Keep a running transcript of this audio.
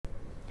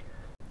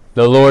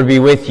The Lord be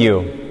with you.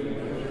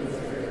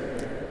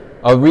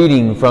 A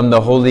reading from the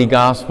Holy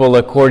Gospel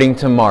according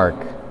to Mark.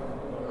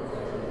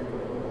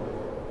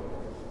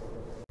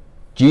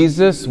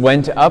 Jesus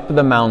went up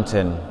the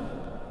mountain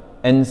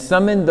and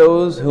summoned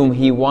those whom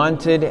he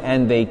wanted,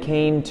 and they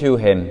came to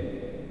him.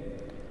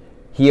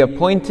 He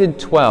appointed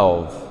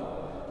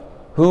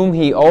 12, whom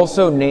he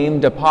also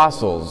named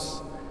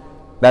apostles,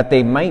 that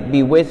they might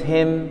be with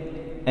him,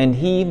 and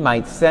he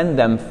might send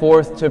them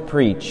forth to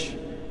preach,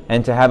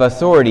 and to have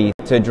authority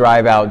to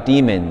drive out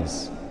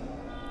demons.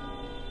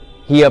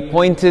 He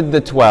appointed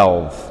the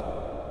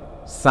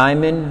 12,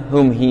 Simon,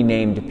 whom he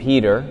named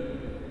Peter,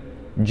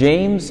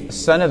 James,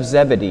 son of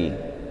Zebedee,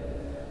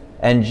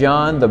 and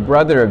John, the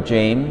brother of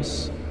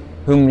James,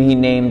 whom he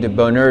named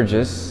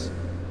Boanerges,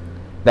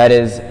 that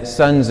is,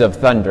 sons of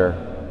thunder,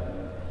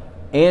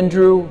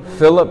 Andrew,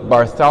 Philip,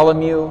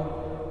 Bartholomew,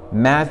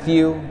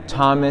 Matthew,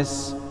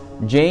 Thomas,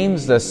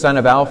 James, the son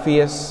of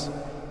Alphaeus,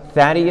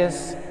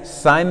 Thaddeus,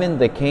 Simon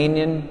the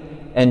Canaanite,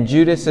 and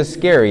Judas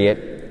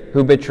Iscariot,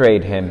 who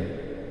betrayed him.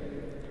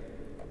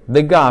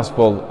 The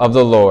Gospel of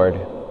the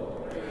Lord.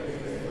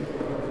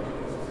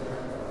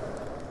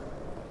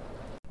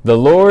 The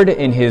Lord,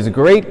 in his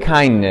great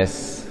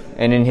kindness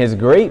and in his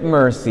great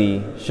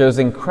mercy, shows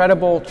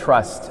incredible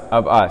trust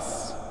of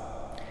us.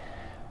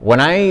 When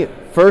I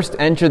first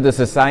entered the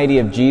Society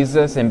of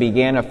Jesus and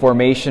began a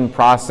formation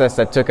process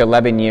that took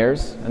 11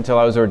 years until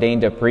I was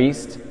ordained a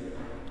priest,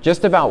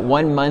 just about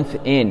 1 month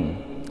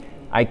in,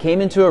 I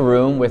came into a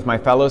room with my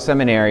fellow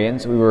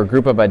seminarians. We were a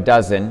group of a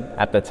dozen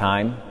at the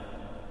time,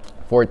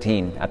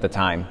 14 at the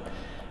time,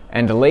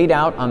 and laid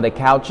out on the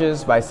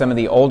couches by some of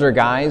the older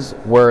guys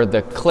were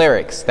the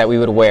clerics that we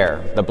would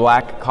wear, the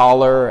black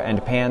collar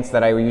and pants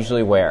that I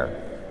usually wear.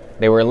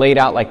 They were laid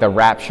out like the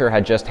rapture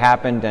had just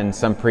happened and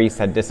some priests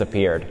had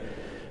disappeared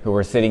who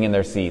were sitting in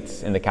their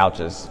seats in the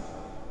couches.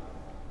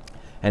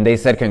 And they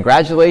said,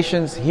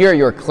 "Congratulations, here are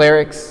your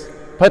clerics,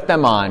 put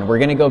them on, we're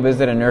going to go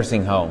visit a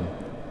nursing home."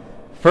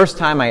 First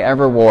time I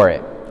ever wore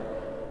it.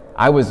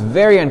 I was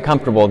very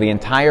uncomfortable the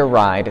entire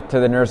ride to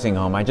the nursing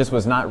home. I just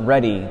was not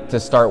ready to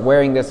start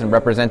wearing this and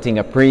representing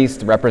a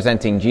priest,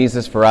 representing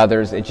Jesus for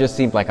others. It just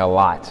seemed like a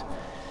lot.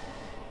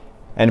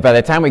 And by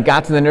the time we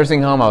got to the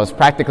nursing home, I was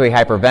practically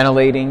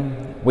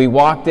hyperventilating. We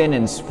walked in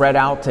and spread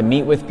out to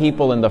meet with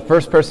people, and the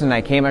first person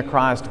I came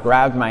across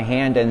grabbed my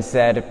hand and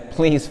said,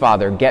 "Please,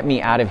 Father, get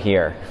me out of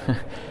here."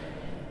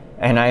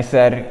 And I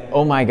said,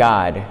 "Oh my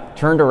God,"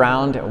 turned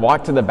around,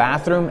 walked to the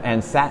bathroom,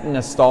 and sat in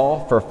a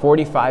stall for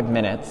 45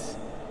 minutes.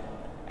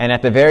 And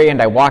at the very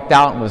end, I walked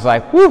out and was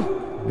like,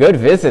 "Whew, good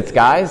visits,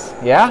 guys,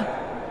 yeah?"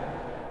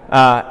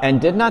 And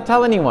did not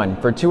tell anyone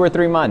for 2 or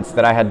 3 months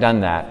that I had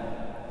done that.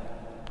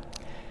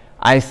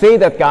 I say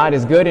that God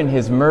is good in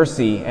his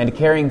mercy and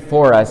caring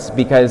for us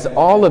because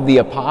all of the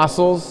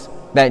apostles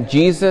that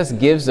Jesus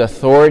gives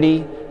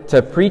authority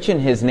to preach in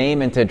his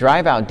name and to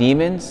drive out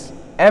demons,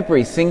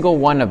 every single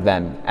one of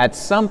them, at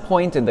some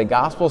point in the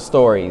gospel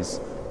stories,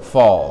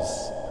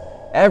 falls.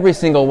 Every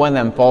single one of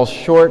them falls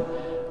short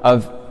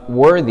of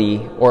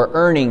worthy or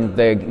earning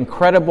the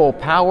incredible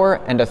power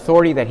and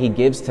authority that he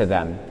gives to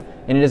them.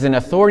 And it is an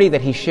authority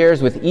that he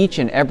shares with each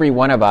and every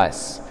one of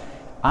us.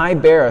 I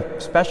bear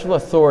a special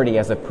authority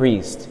as a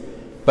priest,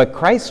 but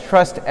Christ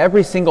trusts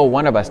every single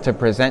one of us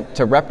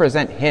to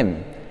represent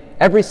him.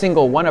 Every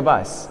single one of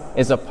us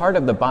is a part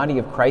of the body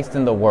of Christ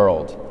in the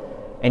world.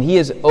 And he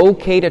is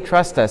okay to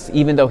trust us,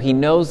 even though he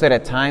knows that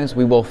at times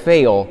we will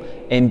fail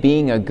in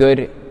being a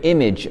good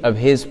image of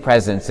his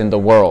presence in the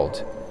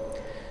world.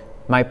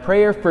 My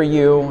prayer for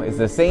you is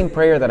the same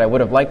prayer that I would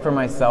have liked for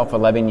myself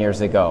 11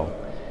 years ago,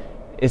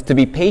 is to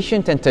be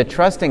patient and to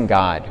trust in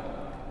God,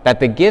 that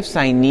the gifts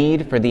I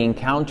need for the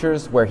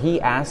encounters where he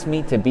asks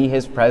me to be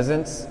his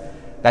presence,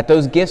 that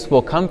those gifts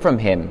will come from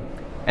him,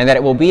 and that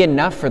it will be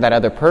enough for that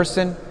other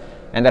person,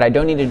 and that I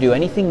don't need to do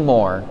anything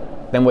more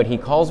than what he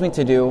calls me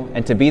to do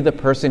and to be the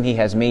person he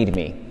has made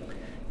me.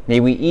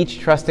 May we each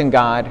trust in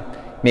God.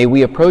 May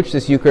we approach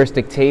this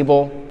Eucharistic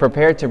table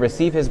prepared to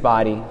receive his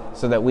body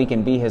so that we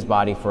can be his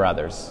body for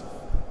others.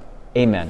 Amen.